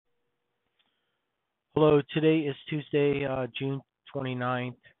Hello, today is Tuesday, June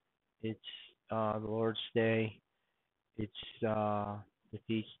 29th. It's the Lord's Day. It's the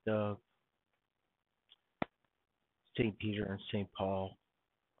feast of St. Peter and St. Paul.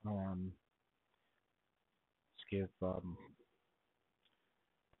 Let's give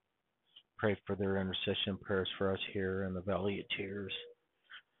pray for their intercession prayers for us here in the Valley of Tears.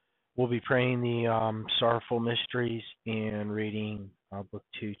 We'll be praying the sorrowful mysteries and reading Book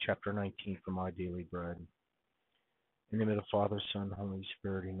 2, Chapter 19 from My Daily Bread. In the name of the Father, Son, and Holy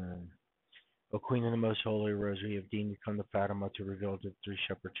Spirit, amen. O Queen of the Most Holy Rosary, have deigned to come to Fatima to reveal to the three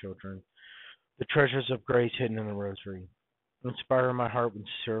shepherd children the treasures of grace hidden in the Rosary. Inspire my heart with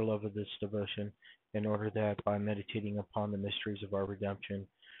sincere love of this devotion, in order that, by meditating upon the mysteries of our redemption,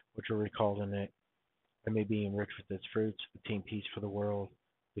 which are recalled in it, I may be enriched with its fruits, obtain peace for the world,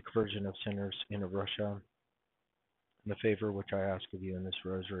 the conversion of sinners, and of Russia, and the favor which I ask of you in this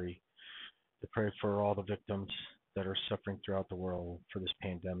Rosary, to pray for all the victims that are suffering throughout the world for this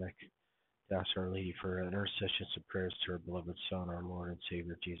pandemic, to ask Our Lady for intercessions and prayers to her beloved Son, our Lord and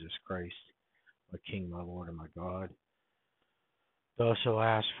Savior Jesus Christ, my King, my Lord, and my God. To also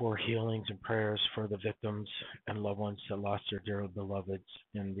ask for healings and prayers for the victims and loved ones that lost their dear beloveds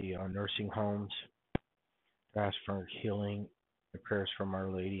in the nursing homes. To ask for healing and prayers from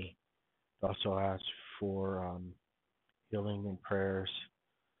Our Lady. To also ask for healing and prayers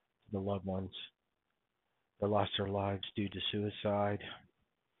to the loved ones that lost their lives due to suicide.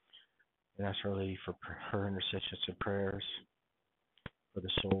 And ask Our Lady for her intercessions and prayers for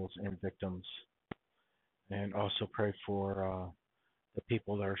the souls and victims. And also pray for the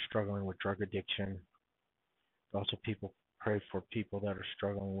people that are struggling with drug addiction. Also pray for people that are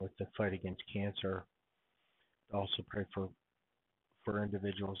struggling with the fight against cancer. Also pray for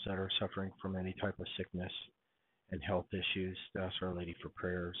individuals that are suffering from any type of sickness and health issues. To ask Our Lady for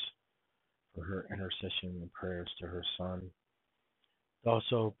prayers, for her intercession and prayers to her Son.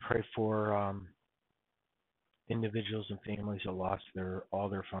 Also pray for individuals and families that lost all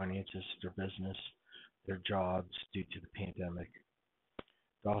their finances, their business, their jobs due to the pandemic.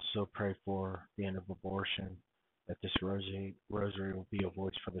 Also pray for the end of abortion, that this rosary will be a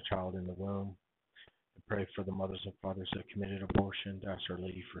voice for the child in the womb. To pray for the mothers and fathers that committed abortion, to ask Our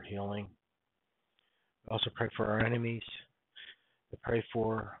Lady for healing. Also pray for our enemies. To pray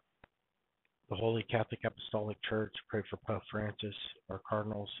for the Holy Catholic Apostolic Church. Pray for Pope Francis, our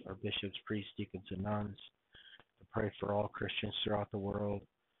cardinals, our bishops, priests, deacons, and nuns. To pray for all Christians throughout the world.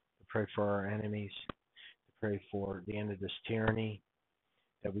 To pray for our enemies. To pray for the end of this tyranny,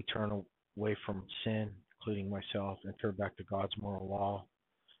 that we turn away from sin, including myself, and turn back to God's moral law,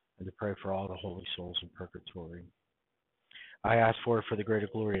 and to pray for all the holy souls in purgatory. I ask for the greater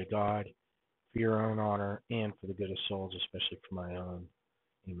glory of God, for your own honor, and for the good of souls, especially for my own.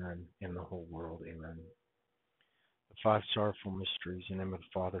 Amen. And the whole world. Amen. The five sorrowful mysteries, in the name of the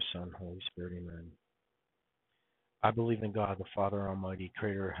Father, Son, and Holy Spirit. Amen. I believe in God, the Father Almighty,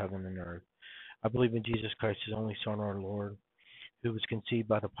 creator of heaven and earth. I believe in Jesus Christ, his only Son, our Lord, who was conceived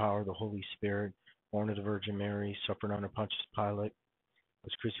by the power of the Holy Spirit, born of the Virgin Mary, suffered under Pontius Pilate,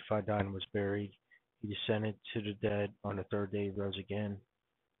 was crucified, died, and was buried. He descended to the dead. On the third day he rose again.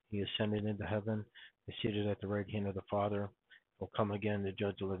 He ascended into heaven, is seated at the right hand of the Father, will come again to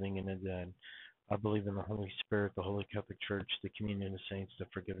judge the living and the dead. I believe in the Holy Spirit, the Holy Catholic Church, the communion of saints, the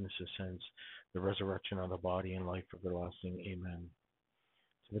forgiveness of sins, the resurrection of the body, and life everlasting. Amen.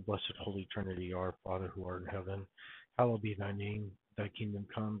 To the blessed Holy Trinity, our Father who art in heaven, hallowed be thy name. Thy kingdom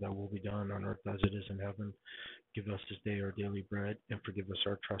come, thy will be done on earth as it is in heaven. Give us this day our daily bread, and forgive us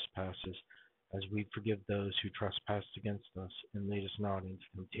our trespasses, as we forgive those who trespass against us. And lead us not into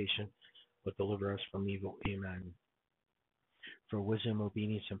temptation, but deliver us from evil. Amen. For wisdom,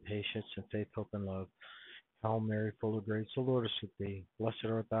 obedience, and patience, and faith, hope, and love. Hail Mary, full of grace, the Lord is with thee. Blessed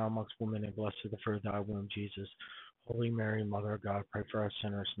art thou amongst women, and blessed is the fruit of thy womb, Jesus. Holy Mary, Mother of God, pray for us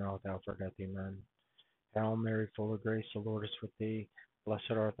sinners now at the hour of our death. Amen. Hail Mary, full of grace, the Lord is with thee.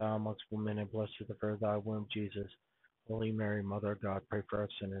 Blessed art thou amongst women, and blessed is the fruit of thy womb, Jesus. Holy Mary, Mother of God, pray for us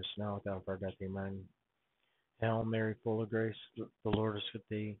sinners now at the hour of our death. Amen. Hail Mary, full of grace, the Lord is with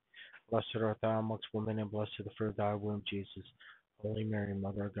thee. Blessed art thou amongst women, and blessed is the fruit of thy womb, Jesus. Holy Mary,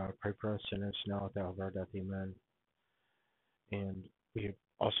 Mother of God, pray for us sinners now at the hour of our death. Amen. And we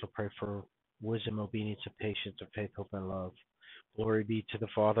also pray for wisdom, obedience, and patience, and faith, hope, and love. Glory be to the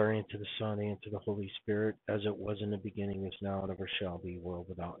Father, and to the Son, and to the Holy Spirit, as it was in the beginning, is now, and ever shall be, world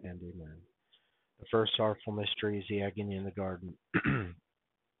without end. Amen. The first sorrowful mystery is the agony in the garden.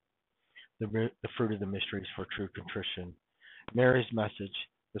 The fruit of the mystery is for true contrition. Mary's message.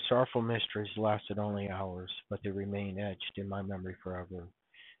 The sorrowful mysteries lasted only hours, but they remain etched in my memory forever.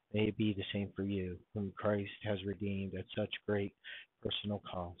 May it be the same for you, whom Christ has redeemed at such great personal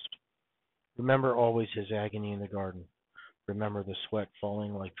cost. Remember always his agony in the garden. Remember the sweat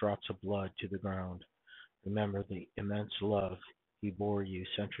falling like drops of blood to the ground. Remember the immense love he bore you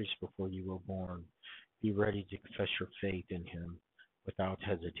centuries before you were born. Be ready to confess your faith in him without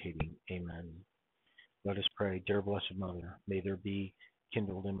hesitating. Amen. Let us pray. Dear Blessed Mother, may there be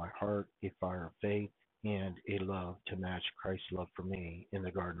kindled in my heart a fire of faith and a love to match Christ's love for me in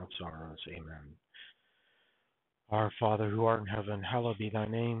the Garden of Sorrows. Amen. Our Father who art in heaven, hallowed be thy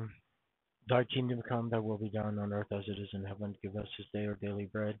name. Thy kingdom come, thy will be done on earth as it is in heaven. Give us this day our daily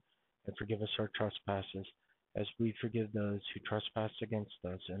bread, and forgive us our trespasses, as we forgive those who trespass against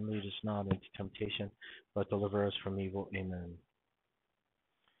us. And lead us not into temptation, but deliver us from evil. Amen.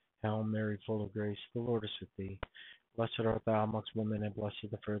 Hail Mary, full of grace, the Lord is with thee. Blessed art thou amongst women, and blessed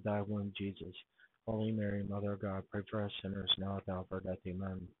is the fruit of thy womb, Jesus. Holy Mary, Mother of God, pray for us sinners, now at the hour of our death.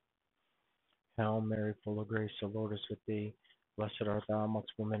 Amen. Hail Mary, full of grace, the Lord is with thee. Blessed art thou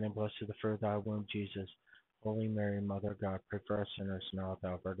amongst women, and blessed is the fruit of thy womb, Jesus. Holy Mary, Mother of God, pray for us sinners, now at the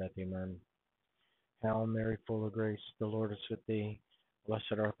hour of our death. Amen. Hail Mary, full of grace, the Lord is with thee.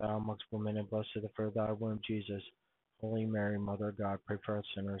 Blessed art thou amongst women, and blessed is the fruit of thy womb, Jesus. Holy Mary, Mother of God, pray for us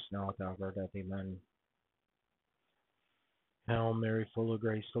sinners, now at the hour of our death. Amen. Hail Mary, full of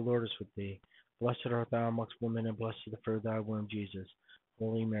grace, the Lord is with thee. Blessed art thou amongst women, and blessed is the fruit of thy womb, Jesus.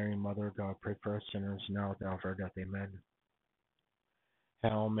 Holy Mary, Mother of God, pray for us sinners, now at the hour of our death. Amen.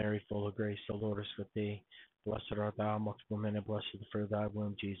 Hail Mary, full of grace, the Lord is with thee. Blessed art thou amongst women, and blessed is the fruit of thy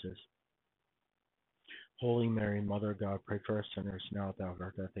womb, Jesus. Holy Mary, Mother of God, pray for us sinners, now at the hour of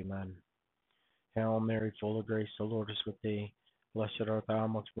our death. Amen. Hail Mary, full of grace, the Lord is with thee. Blessed art thou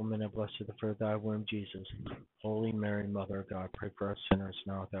amongst women, and blessed is the fruit of thy womb, Jesus. Holy Mary, Mother of God, pray for us sinners,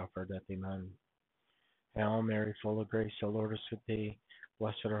 now at the hour of our death. Amen. Hail Mary, full of grace, the Lord is with thee.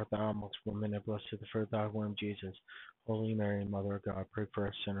 Blessed art thou amongst women, and blessed is the fruit of thy womb, Jesus. Holy Mary, Mother of God, pray for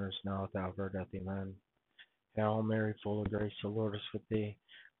us sinners, now at the hour of our death. Amen. Hail Mary, full of grace, the Lord is with thee.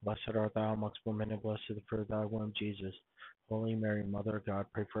 Blessed art thou amongst women, and blessed is the fruit of thy womb, Jesus. Holy Mary, Mother of God,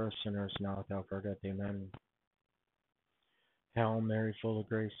 pray for us sinners, now at the hour of our death. Amen. Hail Mary, full of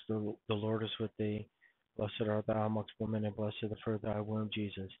grace, the Lord is with thee. Blessed art thou amongst women, and blessed is the fruit of thy womb,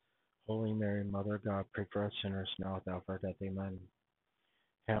 Jesus. Holy Mary, Mother of God, pray for us sinners, now at the hour of our death. Amen.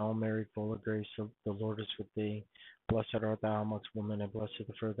 Hail Mary, full of grace, the Lord is with thee. Blessed art thou amongst women, and blessed is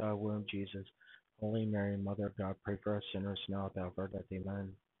the fruit of thy womb, Jesus. Holy Mary, Mother of God, pray for us sinners, now at the hour of our death.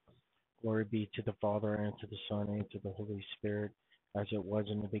 Amen. Glory be to the Father, and to the Son, and to the Holy Spirit, as it was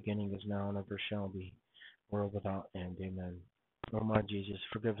in the beginning, is now, and ever shall be, world without end. Amen. O my Jesus,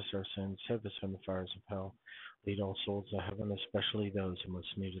 forgive us our sins, save us from the fires of hell. Lead all souls to heaven, especially those who most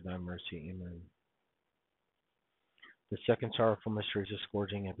need of thy mercy. Amen. The second sorrowful mystery is the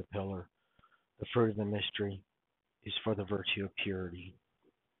scourging at the pillar. The fruit of the mystery is for the virtue of purity.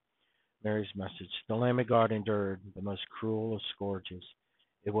 Mary's message. The Lamb of God endured the most cruel of scourges.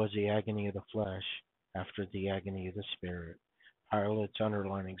 It was the agony of the flesh after the agony of the spirit. Pilate's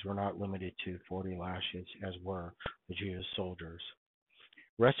underlinings were not limited to 40 lashes, as were the Jewish soldiers.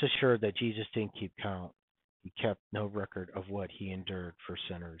 Rest assured that Jesus didn't keep count. He kept no record of what he endured for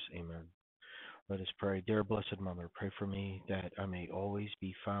sinners. Amen. Let us pray. Dear Blessed Mother, pray for me that I may always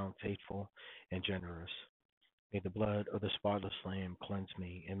be found faithful and generous. May the blood of the spotless Lamb cleanse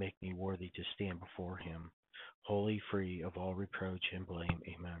me and make me worthy to stand before him, wholly free of all reproach and blame.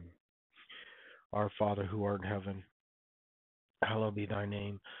 Amen. Our Father who art in heaven, hallowed be thy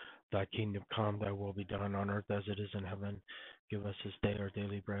name. Thy kingdom come, thy will be done on earth as it is in heaven. Give us this day our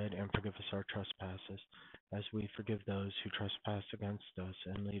daily bread, and forgive us our trespasses, as we forgive those who trespass against us.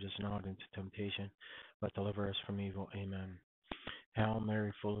 And lead us not into temptation, but deliver us from evil. Amen. Hail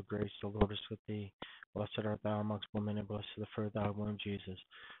Mary, full of grace, the Lord is with thee. Blessed art thou amongst women, and blessed is the fruit of thy womb, Jesus.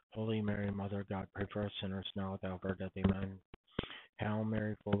 Holy Mary, Mother of God, pray for us sinners, now at the hour of our death. Amen. Hail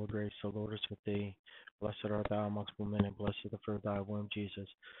Mary, full of grace, the Lord is with thee. Blessed art thou amongst women, and blessed is the fruit of thy womb, Jesus.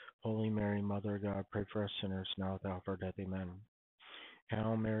 Holy Mary, Mother of God, pray for us sinners, now at the hour of our death. Amen.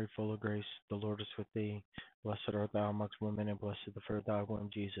 Hail Mary, full of grace, the Lord is with thee. Blessed art thou amongst women, and blessed is the fruit of thy womb,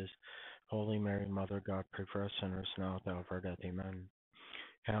 Jesus. Holy Mary, Mother of God, pray for us sinners, now at the hour of our death. Amen.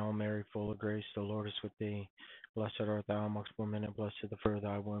 Hail Mary, full of grace, the Lord is with thee. Blessed art thou amongst women, and blessed is the fruit of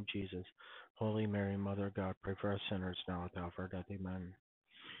thy womb, Jesus. Holy Mary, Mother of God, pray for us sinners, now at the hour of our death. Amen.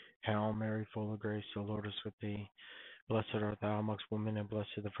 Hail Mary, full of grace, the Lord is with thee. Blessed art thou amongst women, and blessed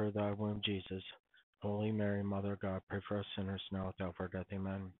is the fruit of thy womb, Jesus. Holy Mary, Mother of God, pray for us sinners, now at the hour of our death.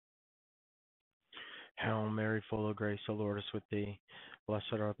 Amen. Hail Mary, full of grace, the Lord is with thee.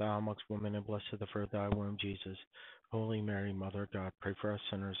 Blessed art thou amongst women, and blessed is the fruit of thy womb, Jesus. Holy Mary, Mother of God, pray for us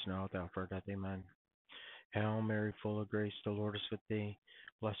sinners now at the hour of our death. Amen. Hail Mary, full of grace, the Lord is with thee.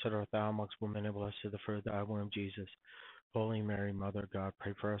 Blessed art thou amongst women, and blessed is the fruit of thy womb, Jesus. Holy Mary, Mother of God,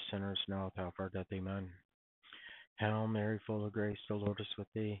 pray for us sinners now at the hour of our death. Amen. Hail Mary, full of grace, the Lord is with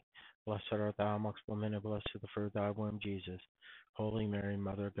thee. Blessed art thou amongst women, and blessed is the fruit of thy womb, Jesus. Holy Mary,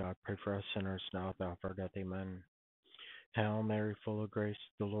 Mother of God, pray for us sinners now at the hour of our death. Amen. Hail Mary, full of grace,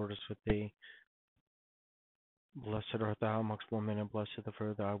 the Lord is with thee. Blessed art thou amongst women, and blessed is the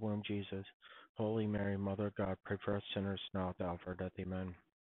fruit of thy womb, Jesus. Holy Mary, Mother of God, pray for us sinners now at the hour of our death. Amen.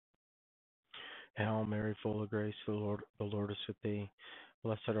 Hail Mary, full of grace, the Lord is with thee.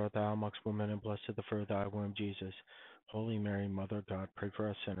 Blessed art thou amongst women, and blessed is the fruit of thy womb, Jesus. Holy Mary, Mother of God, pray for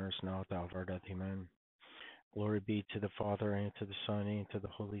us sinners now at the hour of our death. Amen. Glory be to the Father, and to the Son, and to the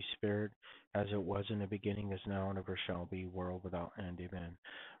Holy Spirit, as it was in the beginning, is now, and ever shall be, world without end. Amen.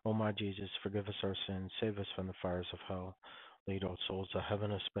 O my Jesus, forgive us our sins, save us from the fires of hell. Lead all souls to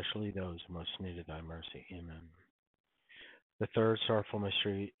heaven, especially those who most needed thy mercy. Amen. The third sorrowful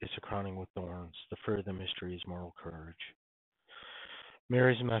mystery is the crowning with thorns. The fruit of the mystery is moral courage.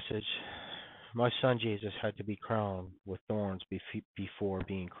 Mary's message: my son Jesus had to be crowned with thorns before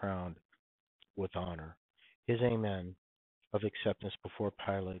being crowned with honor. His amen of acceptance before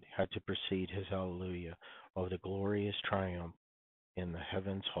Pilate had to precede his hallelujah of the glorious triumph in the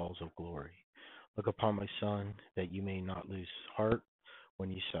heavens halls of glory. Look upon my son, that you may not lose heart when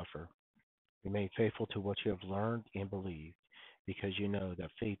you suffer. Remain faithful to what you have learned and believed, because you know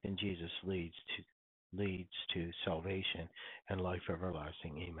that faith in Jesus leads to salvation and life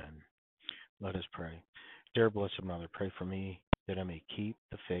everlasting. Amen. Let us pray. Dear Blessed Mother, pray for me that I may keep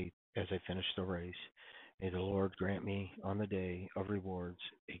the faith as I finish the race. May the Lord grant me on the day of rewards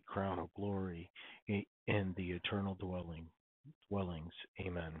a crown of glory in the eternal dwellings.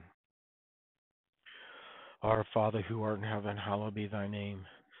 Amen. Our Father who art in heaven, hallowed be thy name.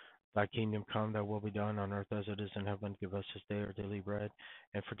 Thy kingdom come, thy will be done on earth as it is in heaven. Give us this day our daily bread,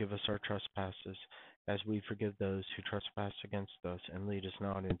 and forgive us our trespasses, as we forgive those who trespass against us. And lead us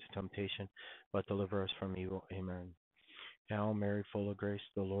not into temptation, but deliver us from evil. Amen. Hail Mary, full of grace,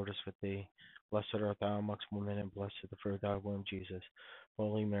 the Lord is with thee. Blessed art thou amongst women, and blessed is the fruit of thy womb, Jesus.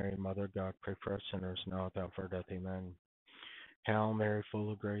 Holy Mary, Mother of God, pray for us sinners, now at the hour of our death. Amen. Hail Mary,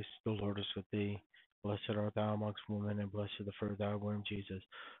 full of grace, the Lord is with thee. Blessed art thou amongst women, and blessed is the fruit of thy womb, Jesus.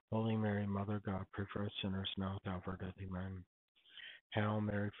 Holy Mary, Mother of God, pray for us sinners, now at the hour of our death. Amen. Hail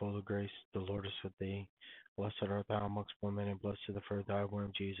Mary, full of grace, the Lord is with thee. Blessed art thou amongst women, and blessed is the fruit of thy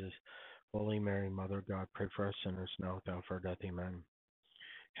womb, Jesus. Holy Mary, Mother of God, pray for us sinners, now at the hour of our death. Amen.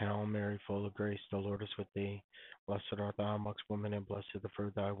 Hail Mary, full of grace, the Lord is with thee. Blessed art thou amongst women, and blessed is the fruit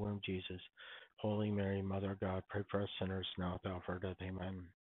of thy womb, Jesus. Holy Mary, Mother of God, pray for us sinners, now at the hour of our death. Amen.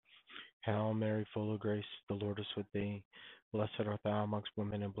 Hail Mary, full of grace, the Lord is with thee. Blessed art thou amongst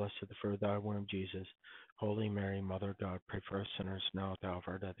women, and blessed is the fruit of thy womb, Jesus. Holy Mary, Mother of God, pray for us sinners, now at the hour of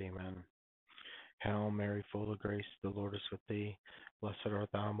our death. Amen. Hail Mary, full of grace, the Lord is with thee. Blessed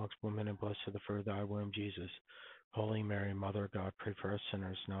art thou amongst women, and blessed is the fruit of thy womb, Jesus. Holy Mary, Mother of God, pray for us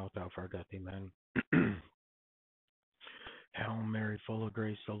sinners, now at the hour of our death. Amen. Hail Mary, full of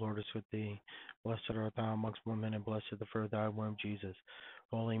grace, the Lord is with thee. Blessed art thou amongst women, and blessed is the fruit of thy womb, Jesus.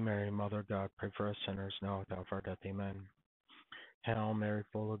 Holy Mary, Mother of God, pray for us sinners, now at the hour of our death. Amen. Hail Mary,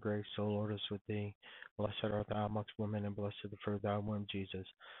 full of grace, the Lord is with thee. Blessed art thou amongst women, and blessed is the fruit of thy womb, Jesus.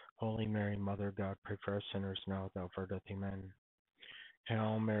 Holy Mary, Mother of God, pray for us sinners, now at the hour of our death. Amen.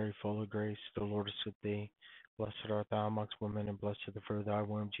 Hail Mary, full of grace, the Lord is with thee. Blessed art thou amongst women, and blessed is the fruit of thy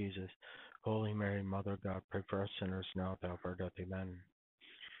womb, Jesus. Holy Mary, Mother of God, pray for us sinners, now at the hour of our death. Amen.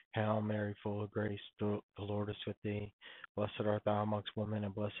 Hail Mary, full of grace, the Lord is with thee. Blessed art thou amongst women,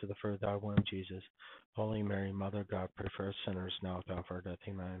 and blessed is the fruit of thy womb, Jesus. Holy Mary, Mother of God, pray for us sinners, now at the hour of our death.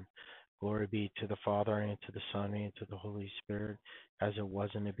 Amen. Glory be to the Father, and to the Son, and to the Holy Spirit, as it was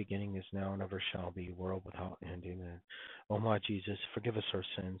in the beginning, is now, and ever shall be, world without end. Amen. O my Jesus, forgive us our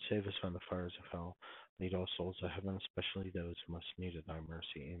sins, save us from the fires of hell. Lead all souls to heaven, especially those who most need of thy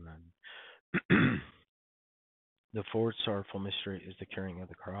mercy. Amen. The fourth sorrowful mystery is the carrying of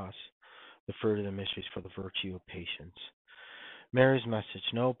the cross. The fruit of the mystery is for the virtue of patience. Mary's message: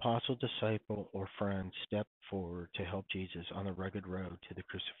 no apostle, disciple, or friend stepped forward to help Jesus on the rugged road to the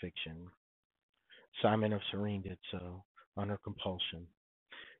crucifixion. Simon of Cyrene did so under compulsion.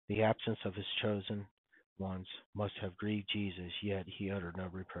 The absence of his chosen ones must have grieved Jesus, yet he uttered no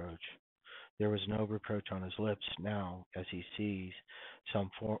reproach. There was no reproach on his lips now as he sees some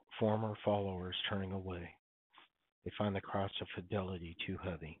former followers turning away. They find the cross of fidelity too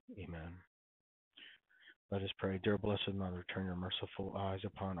heavy. Amen. Let us pray. Dear Blessed Mother, turn your merciful eyes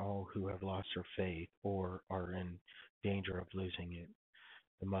upon all who have lost their faith or are in danger of losing it.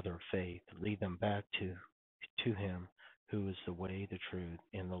 The Mother of Faith, lead them back to Him who is the way, the truth,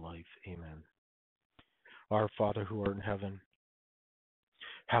 and the life. Amen. Our Father who art in heaven,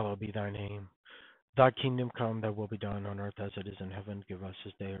 hallowed be thy name. Thy kingdom come, thy will be done on earth as it is in heaven. Give us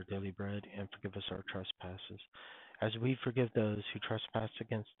this day our daily bread, and forgive us our trespasses, as we forgive those who trespass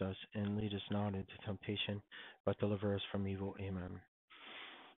against us. And lead us not into temptation, but deliver us from evil. Amen.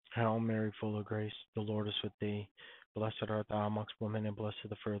 Hail Mary, full of grace, the Lord is with thee. Blessed art thou amongst women, and blessed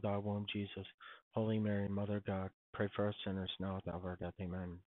the fruit of thy womb, Jesus. Holy Mary, Mother of God, pray for us sinners now at the hour of our death.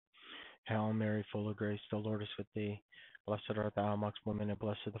 Amen. Hail Mary, full of grace, the Lord is with thee. Blessed art thou amongst women, and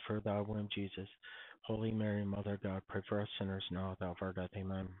blessed the fruit of thy womb, Jesus. Holy Mary, Mother of God, pray for us sinners now at the hour of our death.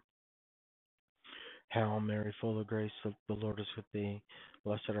 Amen. Hail Mary, full of grace, the Lord is with thee.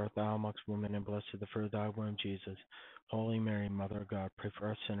 Blessed art thou amongst women, and blessed the fruit of thy womb, Jesus. Holy Mary, Mother of God, pray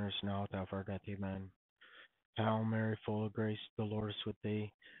for us sinners now at the hour of our death. Amen. Hail Mary, full of grace, the Lord is with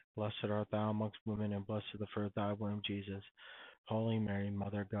thee. Blessed art thou amongst women, and blessed the fruit of thy womb, Jesus. Holy Mary,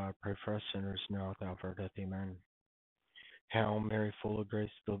 Mother of God, pray for us sinners now at the hour of our death. Amen. Hail Mary, full of grace,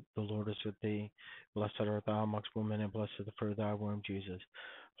 the Lord is with thee. Blessed art thou amongst women, and blessed the fruit of thy womb, Jesus.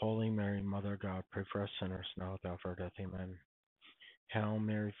 Holy Mary, Mother of God, pray for us sinners now at the hour of our death. Amen. Hail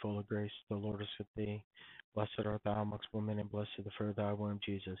Mary, full of grace, the Lord is with thee. Blessed art thou amongst women, and blessed the fruit of thy womb,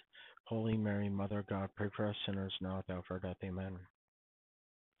 Jesus. Holy Mary, Mother of God, pray for us sinners now at the hour of our death. Amen.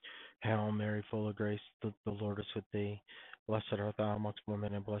 Hail Mary, full of grace, the Lord is with thee. Blessed art thou amongst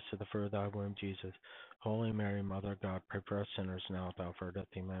women, and blessed the fruit of thy womb, Jesus. Holy Mary, Mother of God, pray for us sinners now at the hour of our death.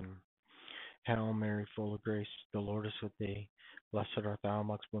 Amen. Hail Mary, full of grace, the Lord is with thee. Blessed art thou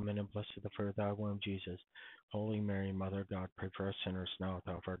amongst women, and blessed the fruit of thy womb, Jesus. Holy Mary, Mother of God, pray for us sinners now at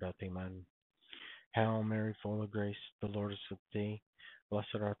the hour of our death. Amen. Hail Mary, full of grace, the Lord is with thee.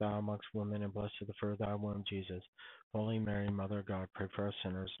 Blessed art thou amongst women, and blessed the fruit of thy womb, Jesus. Holy Mary, Mother of God, pray for us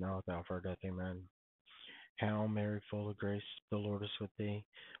sinners now at the hour of our death. Amen. Hail Mary, full of grace, the Lord is with thee.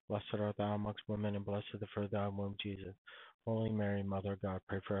 Blessed art thou amongst women, and blessed the fruit of thy womb, Jesus. Holy Mary, Mother of God,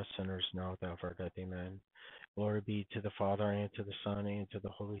 pray for us sinners now at the hour of our death. Amen. Glory be to the Father, and to the Son, and to the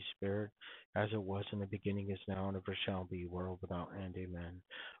Holy Spirit, as it was in the beginning, is now, and ever shall be, world without end. Amen.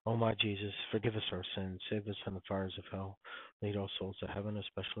 O my Jesus, forgive us our sins, save us from the fires of hell, lead all souls to heaven,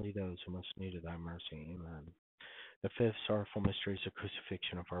 especially those who most need of thy mercy. Amen. The fifth sorrowful mystery is the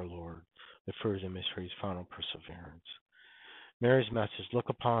crucifixion of our Lord. The fruit of the mystery is final perseverance. Mary's message: look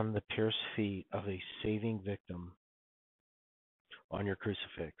upon the pierced feet of a saving victim on your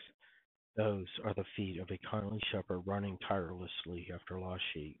crucifix. Those are the feet of a kindly shepherd running tirelessly after lost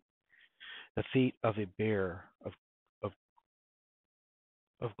sheep. The feet of a bearer of,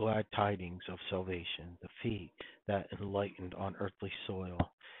 of glad tidings of salvation. The feet that enlightened on earthly soil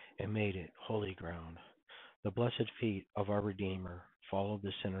and made it holy ground. The blessed feet of our Redeemer followed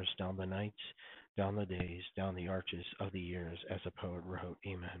the sinners down the nights, down the days, down the arches of the years, as the poet wrote.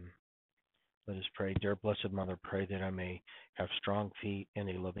 Amen. Let us pray. Dear Blessed Mother, pray that I may have strong feet and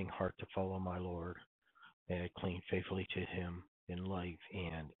a loving heart to follow my Lord. May I cling faithfully to him in life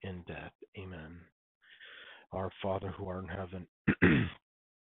and in death. Amen. Our Father who art in heaven,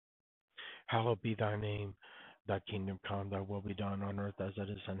 hallowed be thy name. Thy kingdom come, thy will be done on earth as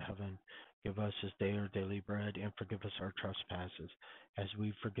it is in heaven. Give us this day our daily bread, and forgive us our trespasses, as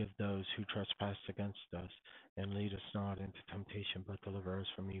we forgive those who trespass against us. And lead us not into temptation, but deliver us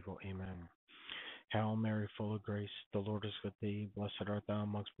from evil. Amen. Hail Mary, full of grace, the Lord is with thee. Blessed art thou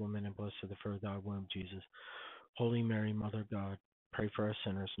amongst women, and blessed the fruit of thy womb, Jesus. Holy Mary, Mother of God, pray for us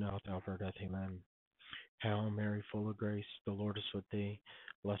sinners now at the hour of our death. Amen. Hail Mary, full of grace, the Lord is with thee.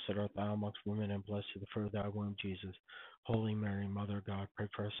 Blessed art thou amongst women, and blessed the fruit of thy womb, Jesus. Holy Mary, Mother of God, pray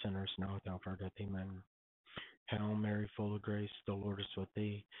for us sinners now at the hour of our death. Amen. Hail Mary, full of grace, the Lord is with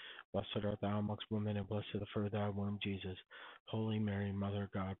thee. Blessed art thou amongst women, and blessed the fruit of thy womb, Jesus. Holy Mary, Mother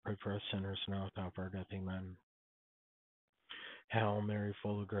of God, pray for us sinners now at the hour of our death. Amen. Hail Mary,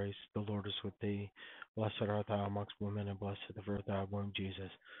 full of grace, the Lord is with thee. Blessed art thou amongst women, and blessed the fruit of thy womb,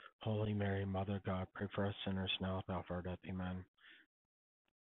 Jesus. Holy Mary, Mother of God, pray for us sinners now at the hour of our death. Amen.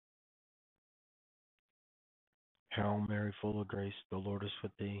 Hail Mary, full of grace, the Lord is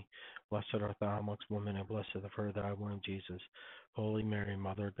with thee. Blessed art thou amongst women, and blessed the fruit of thy womb, Jesus. Holy Mary,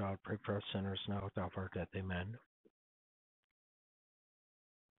 Mother of God, pray for us sinners now at the hour of our death. Amen.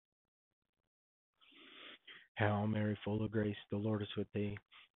 Hail Mary, full of grace, the Lord is with thee.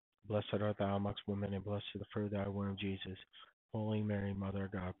 Blessed art thou amongst women, and blessed the fruit of thy womb, Jesus. Holy Mary, Mother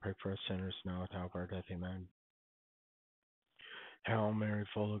of God, pray for us sinners now at the hour of our death. Amen. Hail Mary,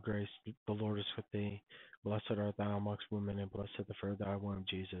 full of grace, the Lord is with thee. Blessed art thou amongst women, and blessed the fruit of thy womb,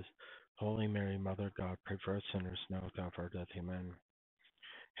 Jesus. Holy Mary, Mother of God, pray for us sinners, now and at the hour of our death. Amen.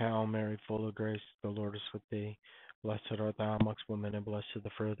 Hail Mary, full of grace, the Lord is with thee. Blessed art thou amongst women, and blessed the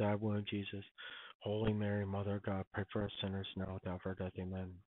fruit of thy womb, Jesus. Holy Mary, Mother of God, pray for us sinners, now and at the hour of our death.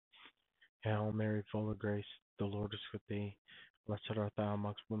 Amen. Hail Mary, full of grace, the Lord is with thee. Blessed art thou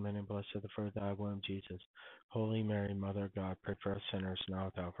amongst women, and blessed the fruit of thy womb, Jesus. Holy Mary, Mother of God, pray for us sinners, now and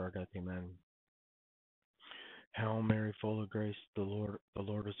at the hour of our death. Amen. Hail Mary, full of grace, the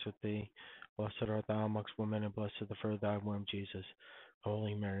Lord is with thee. Blessed art thou amongst women, and blessed the fruit of thy womb, Jesus.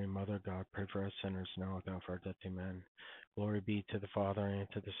 Holy Mary, Mother of God, pray for us sinners, now and at the hour of our death. Amen. Glory be to the Father, and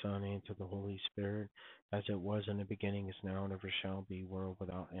to the Son, and to the Holy Spirit, as it was in the beginning, is now, and ever shall be, world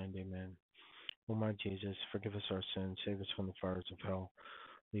without end. Amen. O my Jesus, forgive us our sins, save us from the fires of hell.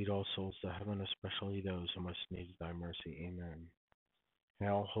 Lead all souls to heaven, especially those who most need thy mercy. Amen.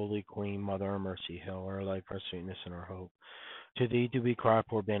 Hail, Holy Queen, Mother of Mercy, hail our life, our sweetness, and our hope. To thee do we cry,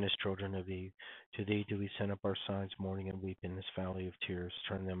 poor banished children of Eve. To thee do we send up our sighs, mourning and weeping in this valley of tears.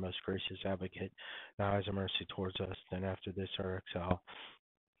 Turn them, most gracious Advocate, thy eyes of mercy towards us. Then after this our exile,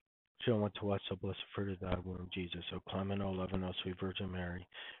 show unto us the blessed fruit of thy womb, Jesus. O clement, O loving, O sweet Virgin Mary,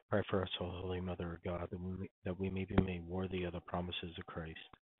 pray for us, O Holy Mother of God, that we may be made worthy of the promises of Christ.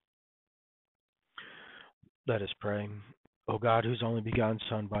 Let us pray. O God, whose only begotten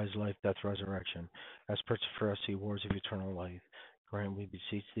Son, by his life, death, resurrection, has purchased for us the rewards of eternal life, grant, we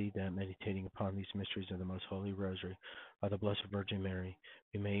beseech thee, that meditating upon these mysteries of the most holy rosary of the Blessed Virgin Mary,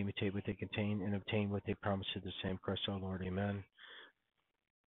 we may imitate what they contain and obtain what they promise to the same Christ our Lord. Amen.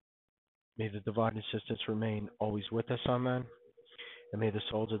 May the divine assistance remain always with us. Amen. And may the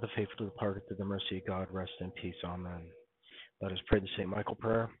souls of the faithful departed to the mercy of God rest in peace. Amen. Let us pray the St. Michael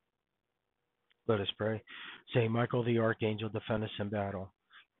prayer. Let us pray. Saint Michael the Archangel, defend us in battle.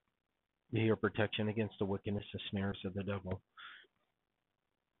 Be your protection against the wickedness and snares of the devil.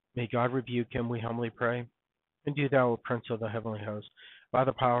 May God rebuke him, we humbly pray. And do thou, O Prince of the heavenly host, by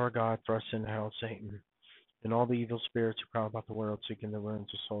the power of God, thrust into hell Satan and all the evil spirits who prowl about the world seeking the ruins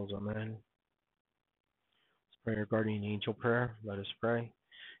of souls. Amen. Let's pray our guardian angel prayer. Let us pray.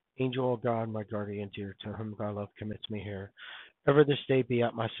 Angel of God, my guardian dear, to whom thy love commits me here, ever this day be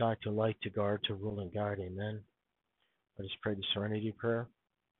at my side to light, to guard, to rule and guide. Amen. Let us pray the serenity prayer.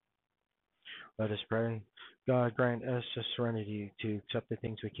 Let us pray. God, grant us the serenity to accept the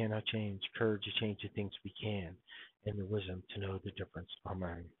things we cannot change, courage to change the things we can, and the wisdom to know the difference.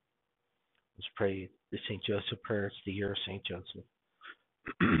 Amen. Let's pray the St. Joseph prayer. It's the year of St. Joseph.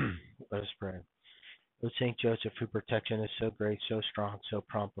 Let us pray. O St. Joseph, whose protection is so great, so strong, so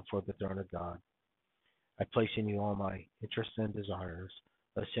prompt before the throne of God, I place in you all my interests and desires.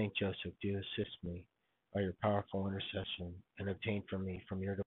 O St. Joseph, do assist me by your powerful intercession and obtain for me from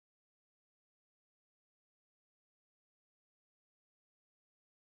your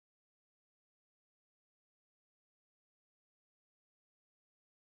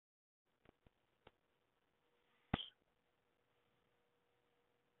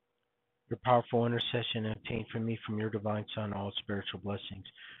powerful intercession and obtain for me from your divine Son all spiritual blessings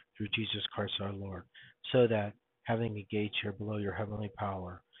through Jesus Christ our Lord, so that, having engaged here below your heavenly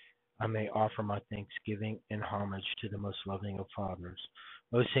power, I may offer my thanksgiving and homage to the most loving of fathers.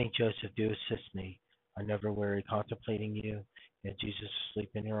 O Saint Joseph, do assist me. I never weary contemplating you, and Jesus asleep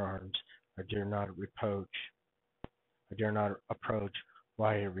in your arms. I dare not reproach. I dare not approach.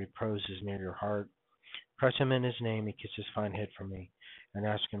 Why it reposes near your heart. Press him in his name and kiss his fine head for me, and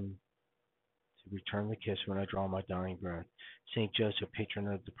ask him to return the kiss when I draw my dying breath. Saint Joseph, patron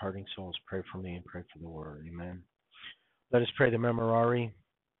of departing souls, pray for me and pray for the world. Amen. Let us pray the Memorare.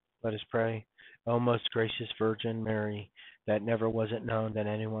 Let us pray. O most gracious Virgin Mary, that never was it known that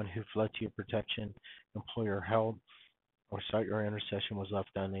anyone who fled to your protection, implore your help, or sought your intercession was left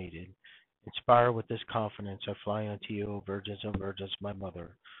unaided. Inspired with this confidence, I fly unto you, O Virgins and Virgins, my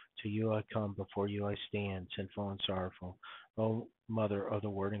mother. To you I come, before you I stand, sinful and sorrowful. O Mother of the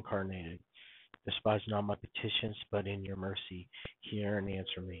Word incarnated, despise not my petitions, but in your mercy hear and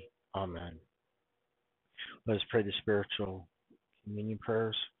answer me. Amen. Let us pray the spiritual communion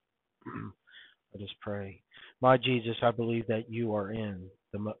prayers. Let us pray. My Jesus, I believe that you are in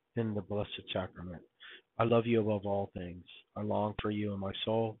the blessed sacrament. I love you above all things. I long for you in my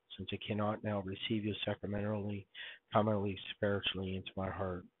soul, since I cannot now receive you sacramentally, commonly, spiritually into my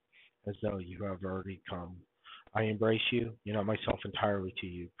heart, as though you have already come. I embrace you, unite myself entirely to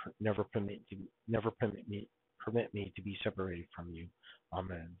you. Never permit me to be separated from you.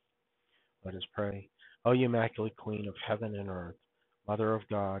 Amen. Let us pray. O you Immaculate Queen of heaven and earth, Mother of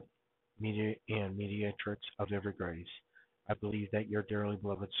God, and mediatrix of every grace, I believe that your dearly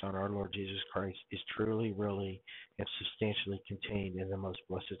beloved Son, our Lord Jesus Christ, is truly, really, and substantially contained in the most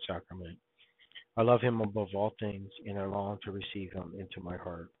blessed sacrament. I love him above all things, and I long to receive him into my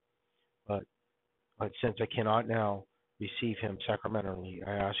heart. But, since I cannot now receive him sacramentally,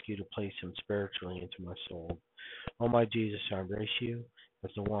 I ask you to place him spiritually into my soul. O my Jesus, I embrace you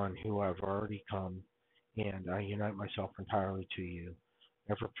as the one who I have already come, and I unite myself entirely to you.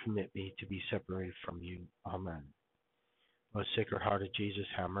 Never permit me to be separated from you. Amen. Most Sacred Heart of Jesus,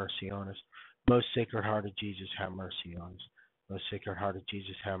 have mercy on us. Most Sacred Heart of Jesus, have mercy on us. Most Sacred Heart of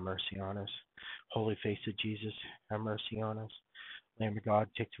Jesus, have mercy on us. Holy Face of Jesus, have mercy on us. Lamb of God,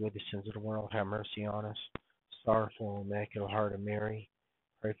 take away the sins of the world, have mercy on us. Sorrowful and Immaculate Heart of Mary,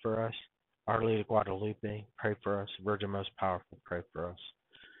 pray for us. Our Lady of Guadalupe, pray for us. Virgin Most Powerful, pray for us.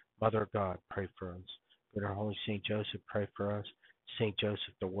 Mother of God, pray for us. Good our Holy Saint Joseph, pray for us. Saint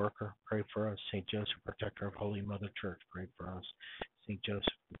Joseph the Worker, pray for us. Saint Joseph, Protector of Holy Mother Church, pray for us. Saint Joseph,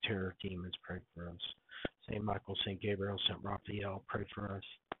 the Terror of Demons, pray for us. Saint Michael, Saint Gabriel, Saint Raphael, pray for us.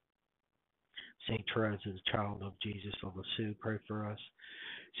 Saint Therese, the Child of Jesus of Lisieux, pray for us.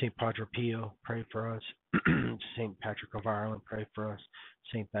 Saint Padre Pio, pray for us. Saint Patrick of Ireland, pray for us.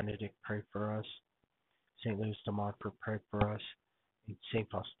 Saint Benedict, pray for us. Saint Louis de Montfort, pray for us. Saint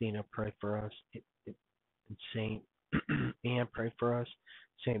Faustina, pray for us. And Saint Anne, pray for us.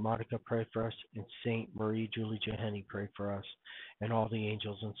 Saint Monica, pray for us. And Saint Marie Julie Johannine, pray for us. And all the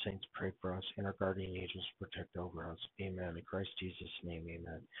angels and saints, pray for us. And our guardian angels, protect over us. Amen. In Christ Jesus' name,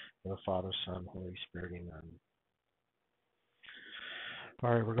 amen. In the Father, Son, Holy Spirit, amen.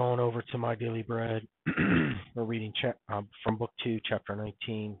 All right, we're going over to My Daily Bread. We're reading from Book 2, Chapter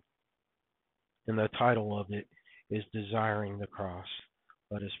 19. And the title of it is Desiring the Cross.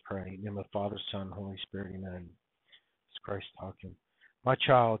 Let us pray. In the name of the Father, Son, Holy Spirit, amen. It's Christ talking. My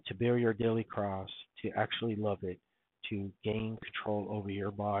child, to bear your daily cross, to actually love it, to gain control over your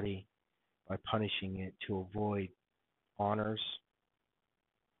body by punishing it, to avoid honors,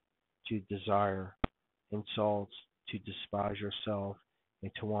 to desire insults, to despise yourself,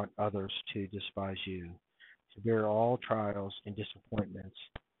 and to want others to despise you, to bear all trials and disappointments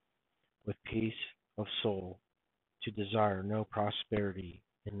with peace of soul, to desire no prosperity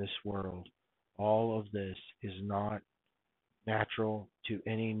in this world. All of this is not natural to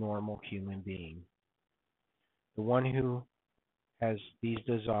any normal human being. The one who has these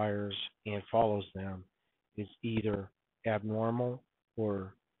desires and follows them is either abnormal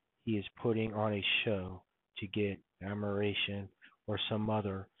or he is putting on a show to get admiration or some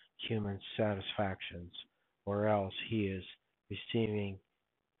other human satisfactions, or else he is receiving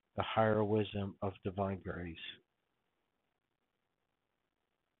the higher wisdom of divine grace.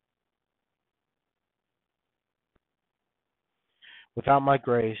 Without my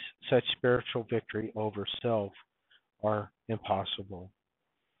grace, such spiritual victory over self are impossible.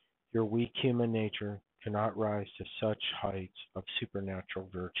 Your weak human nature cannot rise to such heights of supernatural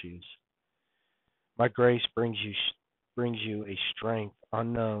virtues. My grace brings you a strength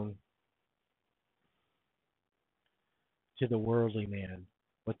unknown to the worldly man.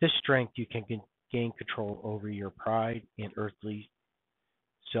 With this strength, you can gain control over your pride and earthly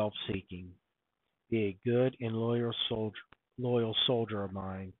self-seeking. Be a good and loyal soldier of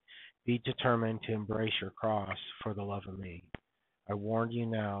mine. Be determined to embrace your cross for the love of me. I warn you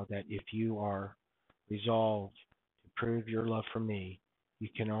now that if you are resolved to prove your love for me, you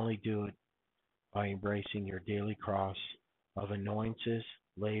can only do it by embracing your daily cross of annoyances,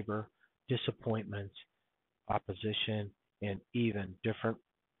 labor, disappointments, opposition, and even different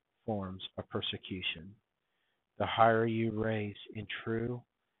forms of persecution. The higher you raise in true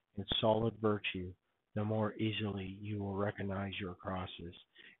and solid virtue, the more easily you will recognize your crosses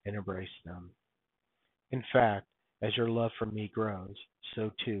and embrace them. In fact, as your love for me grows,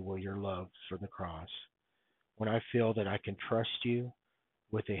 so too will your love for the cross. When I feel that I can trust you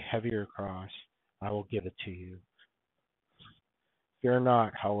with a heavier cross, I will give it to you. Fear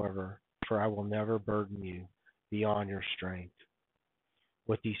not, however, for I will never burden you beyond your strength.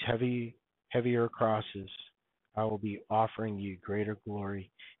 With these heavier crosses, I will be offering you greater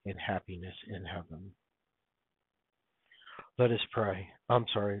glory and happiness in heaven. Let us pray.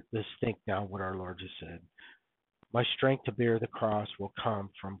 Let's think now what our Lord just said. My strength to bear the cross will come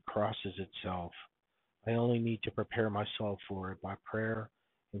from crosses itself. I only need to prepare myself for it by prayer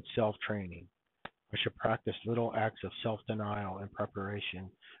and self-training. I should practice little acts of self-denial and preparation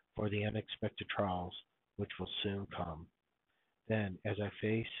for the unexpected trials which will soon come. Then, as I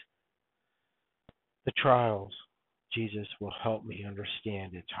face the trials, Jesus will help me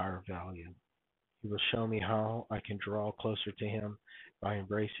understand its higher value. He will show me how I can draw closer to Him by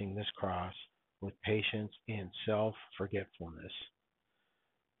embracing this cross with patience and self-forgetfulness.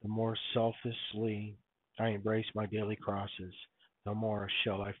 The more selflessly I embrace my daily crosses, the more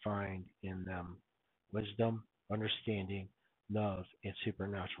shall I find in them wisdom, understanding, love, and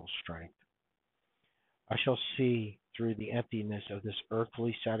supernatural strength. I shall see through the emptiness of this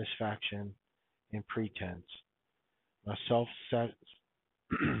earthly satisfaction and pretense. My self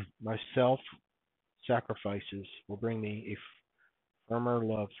my self sacrifices will bring me a firmer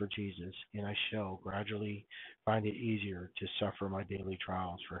love for Jesus, and I shall gradually find it easier to suffer my daily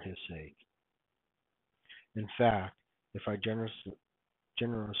trials for his sake. In fact, if I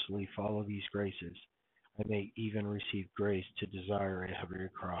generously follow these graces, I may even receive grace to desire a heavier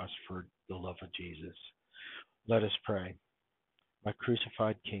cross for the love of Jesus. Let us pray. My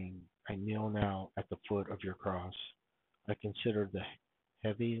crucified King, I kneel now at the foot of your cross. I consider the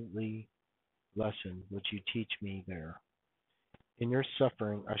heavenly lesson which you teach me there. In your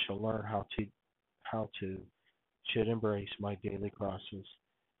suffering I shall learn how to should embrace my daily crosses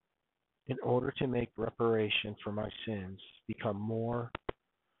in order to make reparation for my sins, become more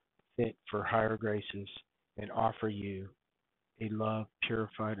fit for higher graces, and offer you a love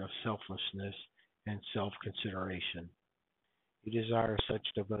purified of selflessness and self-consideration. You desire such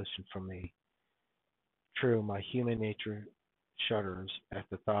devotion from me. True, my human nature shudders at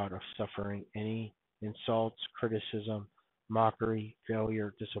the thought of suffering any insults, criticism, mockery,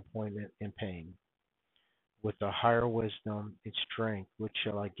 failure, disappointment, and pain. With the higher wisdom and strength which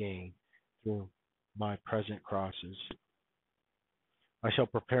shall I gain through my present crosses, I shall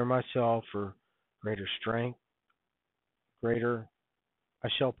prepare myself for greater strength, greater I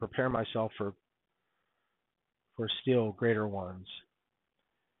shall prepare myself for still greater ones.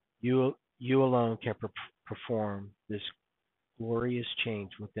 You alone can perform this glorious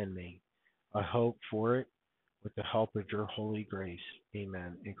change within me. I hope for it with the help of your holy grace.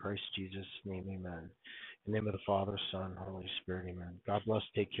 Amen. In Christ Jesus' name, amen. In the name of the Father, Son, Holy Spirit, amen. God bless.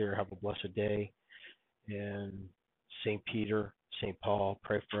 Take care. Have a blessed day. And St. Peter, St. Paul,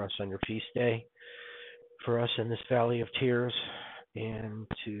 pray for us on your feast day, for us in this valley of tears, and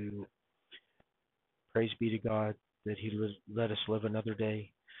to praise be to God that he let us live another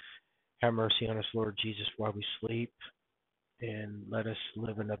day. Have mercy on us, Lord Jesus, while we sleep, and let us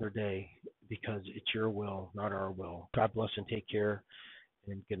live another day because it's your will, not our will. God bless and take care,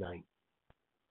 and good night.